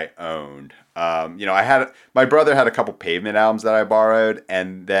that I owned. My brother had a couple Pavement albums that I borrowed,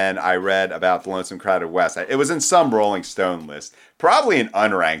 and then I read about the Lonesome Crowded West. It was in some Rolling Stone list, probably an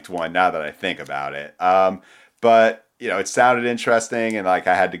unranked one now that I think about it. But it sounded interesting, and like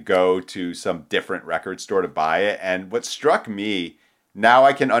I had to go to some different record store to buy it. And what struck me, now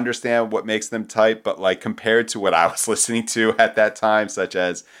I can understand what makes them tight, but like compared to what I was listening to at that time, such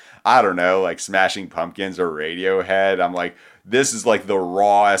as, I don't know, like Smashing Pumpkins or Radiohead, I'm like, this is like the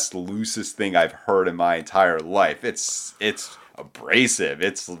rawest, loosest thing I've heard in my entire life. It's abrasive.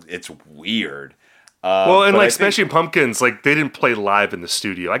 It's weird. Well, and But I like think Smashing Pumpkins, like they didn't play live in the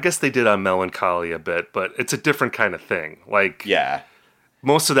studio. I guess they did on Melancholy a bit, but it's a different kind of thing. Like yeah.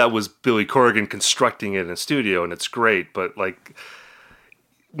 most of that was Billy Corgan constructing it in a studio, and it's great. But like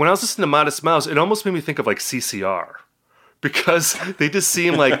when I was listening to Modest Mouse, it almost made me think of like CCR because they just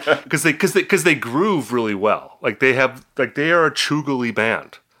seem like because they groove really well. Like they are a chugly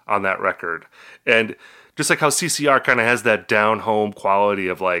band on that record, and just like how CCR kind of has that down home quality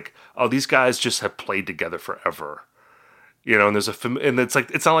of like, oh, these guys just have played together forever, and and it's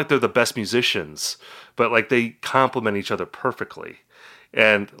like it's not like they're the best musicians, but like they complement each other perfectly,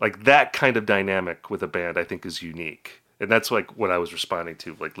 and like that kind of dynamic with a band I think is unique, and that's like what I was responding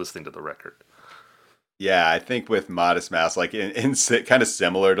to, like listening to the record. Yeah, I think with Modest Mouse, like kind of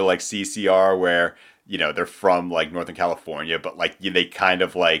similar to like CCR, where they're from like Northern California, but like they kind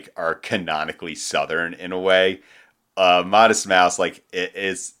of like are canonically Southern in a way. Modest Mouse, like it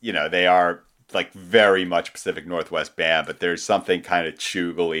is, they are like very much Pacific Northwest band, but there's something kind of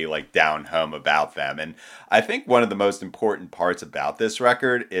chugly, like down home about them. And I think one of the most important parts about this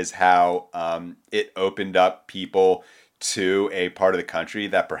record is how it opened up people to a part of the country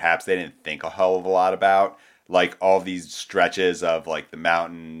that perhaps they didn't think a hell of a lot about. Like all these stretches of like the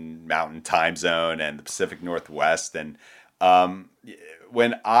mountain time zone and the Pacific Northwest. And um,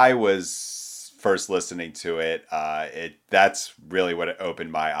 when I was first listening to it, that's really what it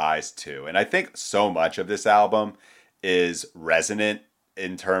opened my eyes to. And I think so much of this album is resonant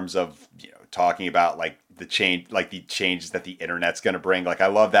in terms of talking about like the changes that the internet's going to bring. Like I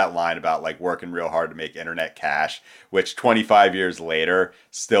love that line about like working real hard to make internet cash, which 25 years later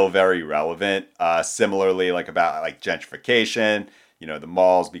still very relevant. Similarly, like about like gentrification, the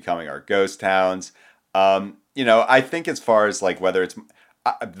malls becoming our ghost towns. I think as far as like whether it's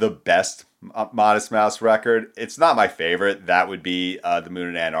the best Modest Mouse record, it's not my favorite. That would be The Moon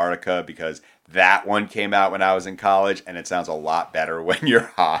in Antarctica, because that one came out when I was in college, and it sounds a lot better when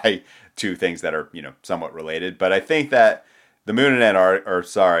you're high. Two things that are somewhat related. But I think that The Moon in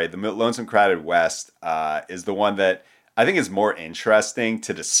the Lonesome Crowded West is the one that I think is more interesting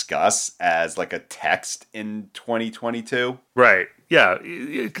to discuss as like a text in 2022. Right. Yeah.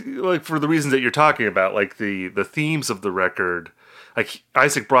 Like for the reasons that you're talking about, like the themes of the record, like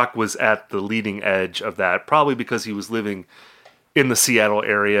Isaac Brock was at the leading edge of that, probably because he was living in the Seattle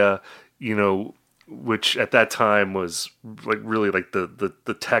area, which at that time was like really like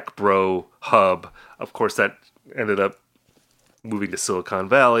the tech bro hub. Of course, that ended up moving to Silicon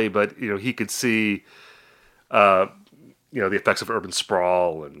Valley, but he could see the effects of urban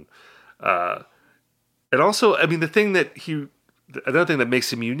sprawl and also, I mean, another thing that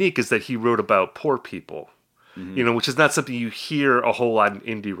makes him unique is that he wrote about poor people. Mm-hmm. Which is not something you hear a whole lot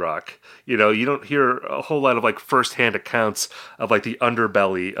in indie rock. You don't hear a whole lot of like firsthand accounts of like the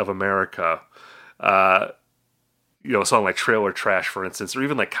underbelly of America. A song like Trailer Trash, for instance, or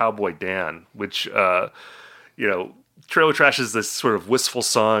even like Cowboy Dan, which, Trailer Trash is this sort of wistful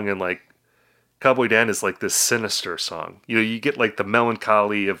song, and like Cowboy Dan is like this sinister song. You get like the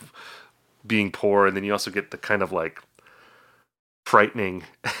melancholy of being poor, and then you also get the kind of like frightening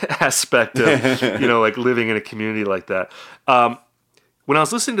aspect of, like living in a community like that. When I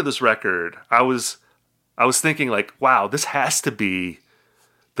was listening to this record, I was thinking like, wow, this has to be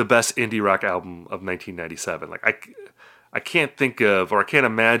the best indie rock album of 1997. Like I can't think of, or I can't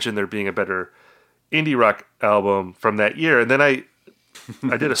imagine there being a better indie rock album from that year. And then I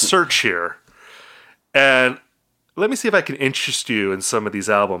did a search here, and let me see if I can interest you in some of these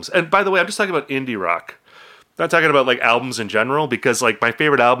albums. And by the way, I'm just talking about indie rock. I'm not talking about like albums in general, because like my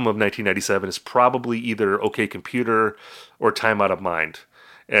favorite album of 1997 is probably either OK Computer or Time Out of Mind.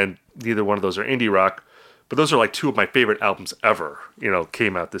 And neither one of those are indie rock. But those are like two of my favorite albums ever,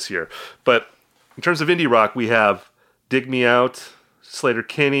 came out this year. But in terms of indie rock, we have Dig Me Out,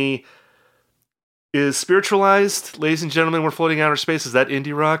 Slater-Kinney. Is Spiritualized, Ladies and Gentlemen, We're Floating Outer Space, is that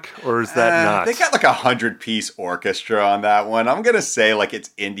indie rock, or is that not? They got like 100-piece orchestra on that one. I'm going to say like it's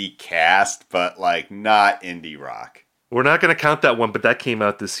indie cast, but like not indie rock. We're not going to count that one, but that came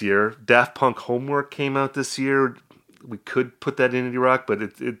out this year. Daft Punk Homework came out this year. We could put that in indie rock, but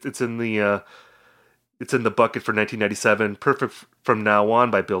it's in the... It's in the bucket for 1997. Perfect From Now On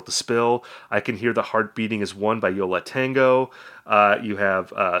by Built to Spill. I Can Hear the Heart Beating Is One by Yo La Tango. You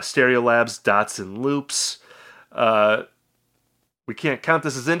have Stereolab's Dots and Loops. We can't count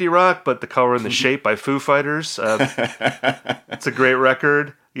this as indie rock, but The Color and the Shape by Foo Fighters. It's a great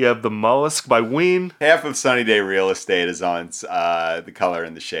record. You have The Mollusk by Ween. Half of Sunny Day Real Estate is on The Color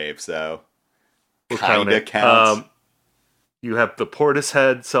and the Shape, so We'll kinda counts. You have the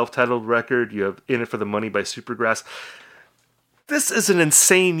Portishead self-titled record. You have In It for the Money by Supergrass. This is an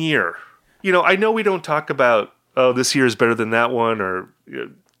insane year. I know we don't talk about, oh, this year is better than that one, or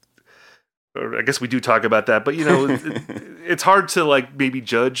I guess we do talk about that, but it's hard to like maybe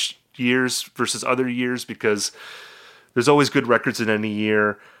judge years versus other years because there's always good records in any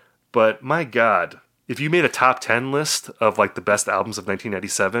year. But my God, if you made a top 10 list of like the best albums of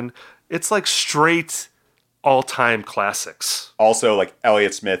 1997, it's like straight all-time classics. Also, like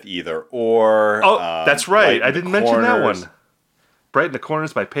Elliott Smith, Either or. Oh, that's right. I didn't mention that one. Bright in the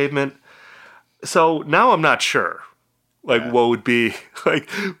Corners by Pavement. So now I'm not sure. What would be like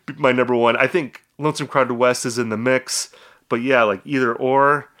my number one? I think Lonesome Crowded West is in the mix, but yeah, like Either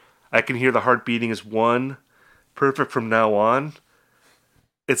or. I Can Hear the Heart Beating is one. Perfect From Now On.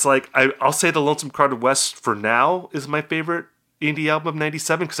 It's like I'll say the Lonesome Crowded West for now is my favorite indie album of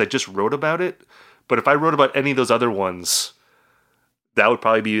 '97 because I just wrote about it. But if I wrote about any of those other ones, that would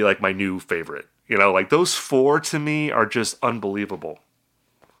probably be like my new favorite. Like those four to me are just unbelievable.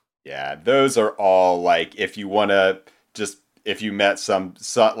 Yeah, those are all like if you met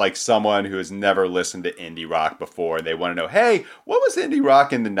someone who has never listened to indie rock before and they want to know, hey, what was indie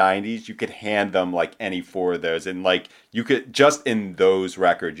rock in the 90s? You could hand them like any four of those and like you could just in those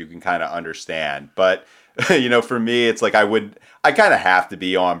records you can kind of understand. But for me it's like I kind of have to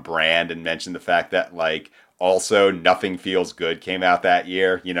be on brand and mention the fact that like also Nothing Feels Good came out that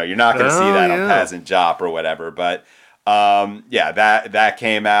year. You're not going to see that on Peasant Jop or whatever, but that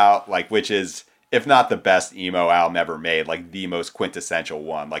came out, like, which is, if not the best emo album ever made, like the most quintessential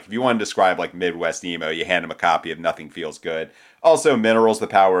one. Like if you want to describe like Midwest emo, you hand them a copy of Nothing Feels Good. Also Minerals, The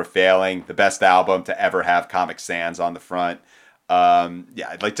Power of Failing, the best album to ever have Comic Sans on the front. I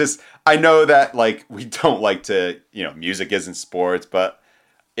know that like we don't like to, music isn't sports, but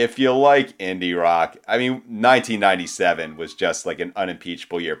if you like indie rock, I mean, 1997 was just like an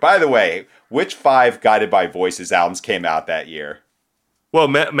unimpeachable year. By the way, which 5 Guided by Voices albums came out that year? Well,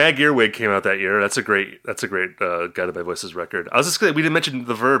 Mag Earwig came out that year. That's a great Guided by Voices record. I was just gonna, we didn't mention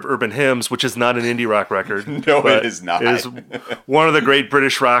The Verb Urban Hymns, which is not an indie rock record. No, it is not. It is one of the great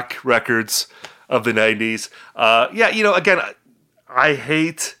British rock records of the 90s. Again,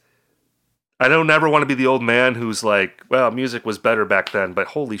 I don't ever want to be the old man who's like, well, music was better back then, but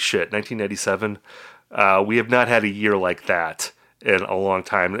holy shit, 1987, we have not had a year like that in a long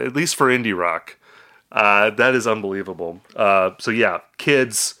time, at least for indie rock. That is unbelievable.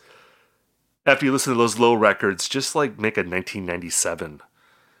 Kids, after you listen to those low records, just like make a 1997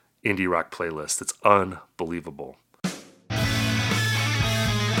 indie rock playlist. It's unbelievable.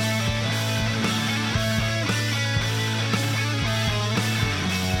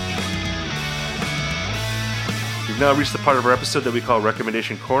 We've now reached the part of our episode that we call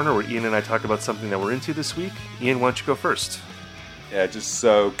Recommendation Corner, where Ian and I talk about something that we're into this week. Ian, why don't you go first? Yeah, just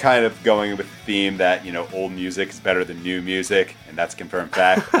so kind of going with the theme that, old music is better than new music, and that's a confirmed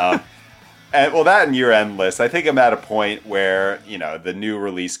fact. That and year-end list, I think I'm at a point where, the new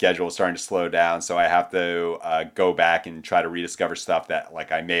release schedule is starting to slow down, so I have to go back and try to rediscover stuff that,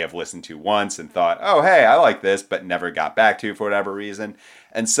 like, I may have listened to once and thought, oh, hey, I like this, but never got back to for whatever reason.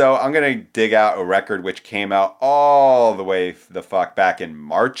 And so I'm going to dig out a record which came out all the way the fuck back in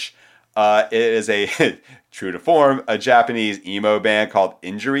March. It is a, true to form, a Japanese emo band called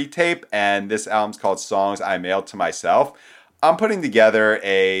Injury Tape, and this album's called Songs I Mailed to Myself. I'm putting together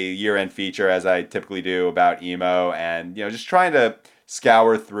a year-end feature, as I typically do, about emo, and just trying to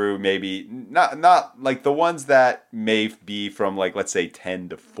scour through maybe not like the ones that may be from like let's say 10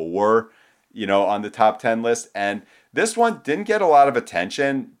 to 4, on the top 10 list. And this one didn't get a lot of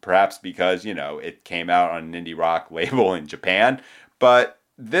attention, perhaps because it came out on an indie rock label in Japan. But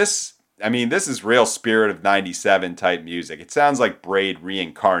this is real Spirit of 97 type music. It sounds like Braid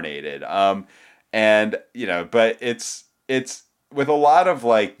reincarnated, but it's with a lot of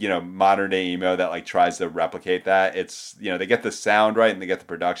like, modern day emo that like tries to replicate that. It's, they get the sound right and they get the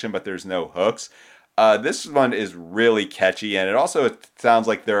production, but there's no hooks. This one is really catchy, and it sounds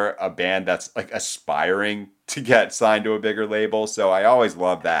like they're a band that's like aspiring to get signed to a bigger label. So I always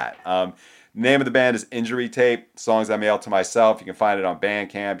love that. Name of the band is Injury Tape. Songs I Mailed to Myself. You can find it on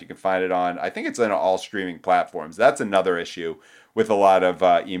Bandcamp. You can find it on, I think it's on all streaming platforms. That's another issue with a lot of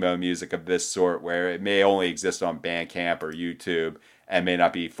emo music of this sort, where it may only exist on Bandcamp or YouTube and may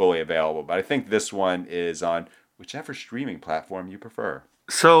not be fully available. But I think this one is on whichever streaming platform you prefer.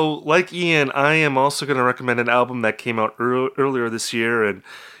 So, like Ian, I am also going to recommend an album that came out earlier this year. And,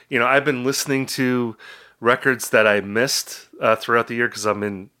 I've been listening to records that I missed throughout the year because I'm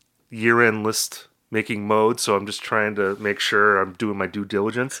in year end list making mode. So, I'm just trying to make sure I'm doing my due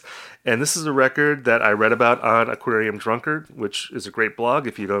diligence. And this is a record that I read about on Aquarium Drunkard, which is a great blog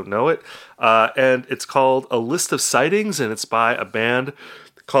if you don't know it. And it's called A List of Sightings, and it's by a band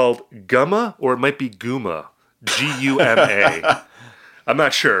called Gumma, or it might be Guma. Guma. I'm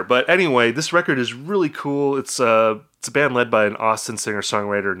not sure, but anyway, this record is really cool. It's a band led by an Austin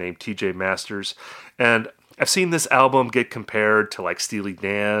singer-songwriter named TJ Masters, and I've seen this album get compared to like Steely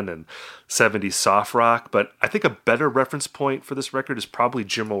Dan and 70s soft rock, but I think a better reference point for this record is probably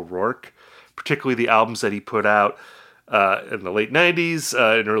Jim O'Rourke, particularly the albums that he put out in the late 90s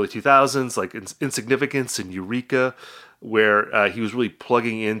and early 2000s, like Insignificance and Eureka, where he was really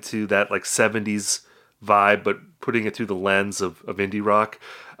plugging into that like 70s vibe, but putting it through the lens of indie rock.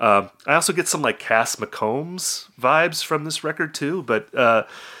 I also get some like Cass McCombs vibes from this record too, but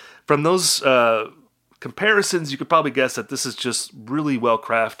from those comparisons, you could probably guess that this is just really well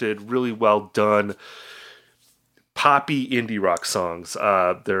crafted, really well done, poppy indie rock songs.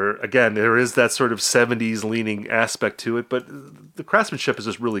 There is that sort of 70s leaning aspect to it, but the craftsmanship is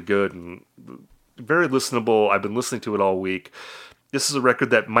just really good and very listenable. I've been listening to it all week. This is a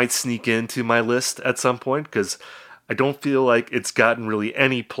record that might sneak into my list at some point because I don't feel like it's gotten really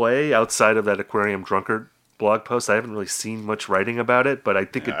any play outside of that Aquarium Drunkard blog post. I haven't really seen much writing about it, but I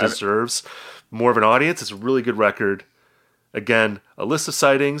think it deserves more of an audience. It's a really good record. Again, A List of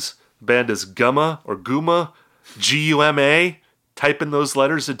Sightings. The band is Gumma or Guma, Guma. Type in those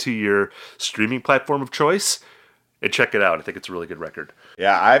letters into your streaming platform of choice and check it out. I think it's a really good record.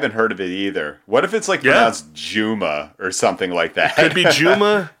 Yeah, I haven't heard of it either. What if it's like pronounced Juma or something like that? Could be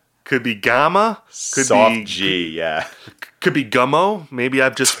Juma, could be Gamma, could Soft be G, yeah. Could be Gummo. Maybe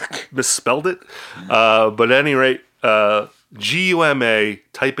I've just misspelled it. But at any rate, Guma,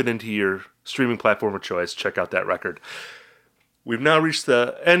 type it into your streaming platform of choice. Check out that record. We've now reached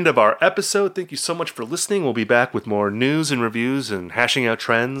the end of our episode. Thank you so much for listening. We'll be back with more news and reviews and hashing out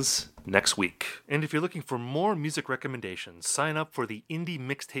trends next week. And if you're looking for more music recommendations, sign up for the Indie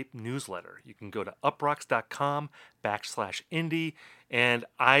Mixtape newsletter. You can go to uprocks.com/indie, and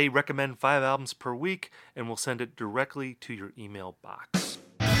I recommend 5 albums per week, and we'll send it directly to your email box.